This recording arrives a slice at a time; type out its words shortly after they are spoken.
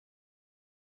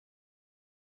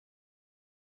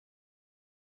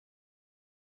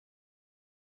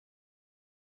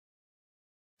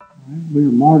We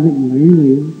were Margaret and Larry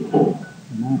lived,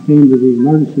 and I came to the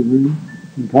emergency room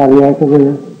in cardiac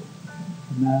arrest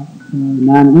about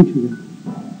 9 weeks ago.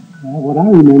 What I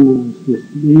remember was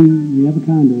just being the other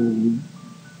kind of room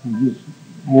and just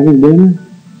having dinner,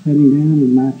 sitting down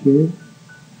in my chair,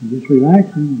 and just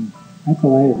relaxing. And that's the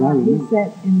last I remember. He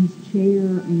sat in his chair,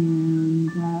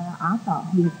 and I thought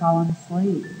he had fallen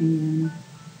asleep, and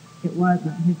it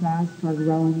wasn't. His eyes started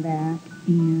rolling back,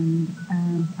 and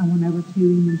I went over to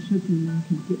him and shook him and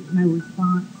could get no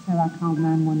response, so I called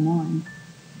 911.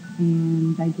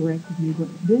 And they directed me what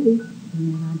to do,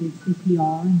 and I did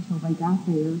CPR until they got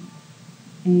there.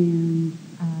 And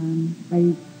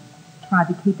they tried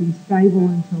to keep him stable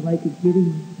until they could get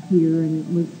him here, and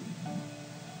it was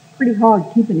pretty hard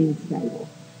keeping him stable.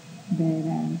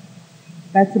 But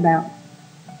that's about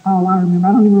all I remember.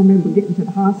 I don't even remember getting to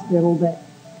the hospital, but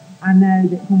I know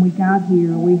that when we got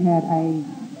here, we had a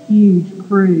huge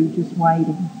crew just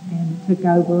waiting and took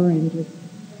over and just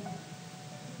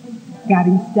got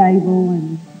him stable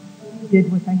and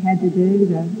did what they had to do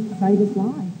to save his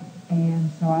life.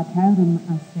 And so I told him,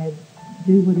 I said,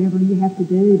 do whatever you have to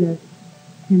do to,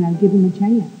 give him a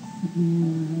chance.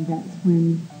 And that's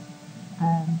when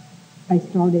they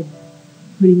started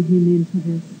putting him into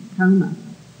this coma.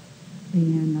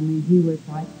 And, he was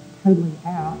like totally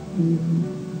out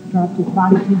and dropped his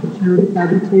body temperature to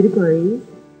 32 degrees.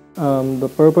 The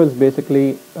purpose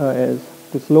basically is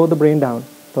to slow the brain down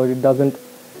so it doesn't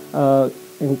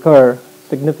incur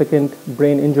significant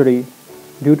brain injury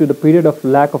due to the period of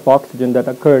lack of oxygen that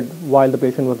occurred while the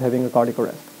patient was having a cardiac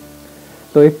arrest.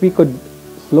 So if we could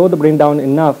slow the brain down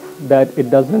enough that it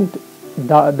doesn't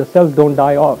the cells don't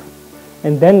die off,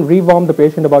 and then rewarm the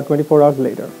patient about 24 hours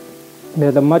later,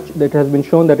 it has been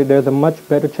shown that there's a much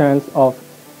better chance of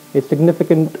a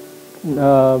significant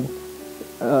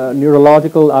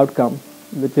neurological outcome,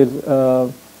 which is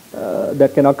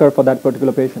that can occur for that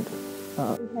particular patient. We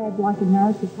had like a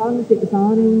nurse, as long as it was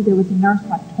on him, there was a nurse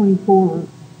like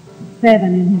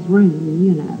 24/7 in his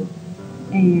room,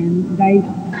 and they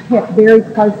kept very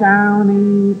close eye on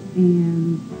him,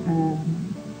 and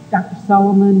Dr.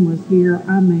 Solomon was here.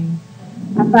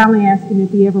 I finally asked him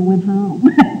if he ever went home.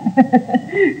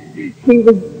 He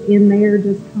was in there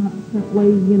just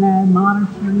constantly,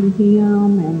 monitoring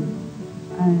him,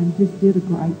 and just did a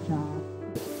great job.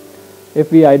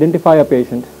 If we identify a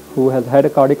patient who has had a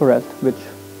cardiac arrest, which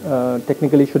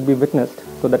technically should be witnessed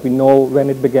so that we know when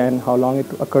it began, how long it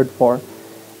occurred for,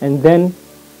 and then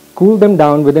cool them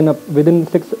down within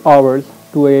 6 hours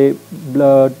to a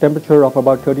temperature of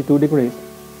about 32 degrees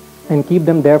and keep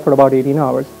them there for about 18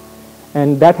 hours.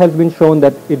 And that has been shown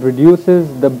that it reduces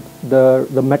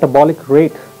the metabolic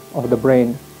rate of the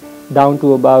brain down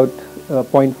to about to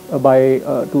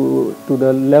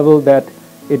the level that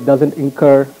it doesn't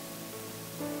incur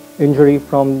injury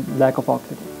from lack of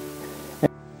oxygen.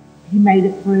 He made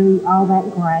it through all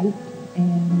that great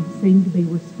and seemed to be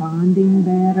responding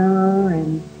better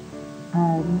and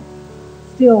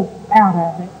still out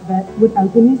of it, but would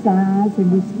open his eyes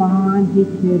and respond.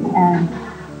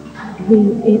 He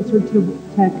answered to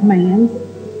commands,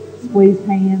 squeeze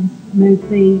hands, move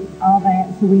feet, all that.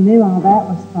 So we knew all that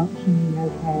was functioning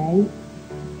okay.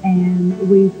 And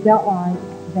we felt like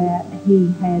that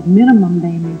he had minimum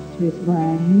damage to his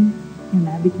brain,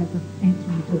 because of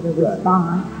answering to the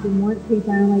response. And once he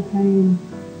finally came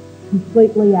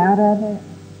completely out of it,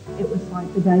 it was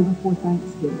like the day before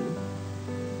Thanksgiving.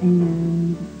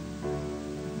 And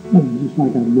just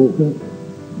like I woke up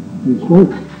and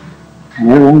sleep. And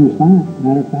everything was fine.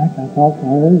 Matter of fact, I talked to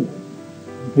her, and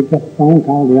picked up the phone,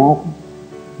 called the office,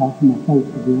 talked to my folks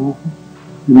at the office,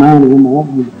 reminded them of what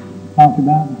we talked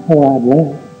about before I'd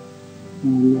left.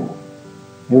 And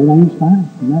everything was fine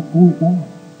from that point forward.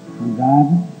 I'm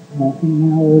driving, walking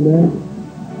now over there.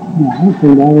 I don't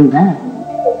think I was out.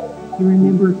 He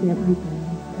remembers everything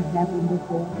that happened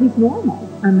before. He's normal.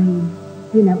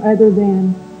 Other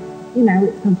than,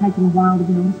 it's going to take him a while to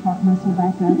build his heart muscle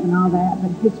back up and all that, but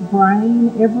his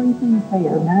brain, everything's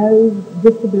there. No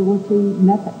disability,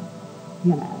 nothing.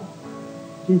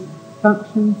 Just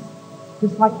functions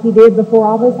just like he did before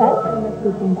all this happened. That's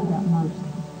the thing about mercy.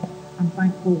 I'm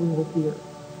thankful we were here.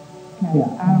 I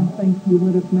don't think he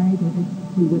would have made it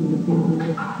if he wouldn't have been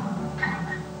here.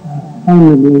 I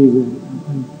firmly believe that I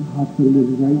think the hospital did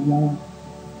a great job,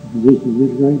 the physicians did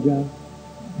a great job,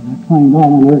 and I claimed all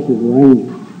my nurses were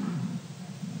angels.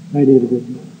 They did a good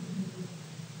job.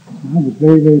 I was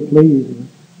very, very pleased with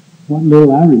what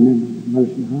little I remember at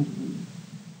Mercy Hospital.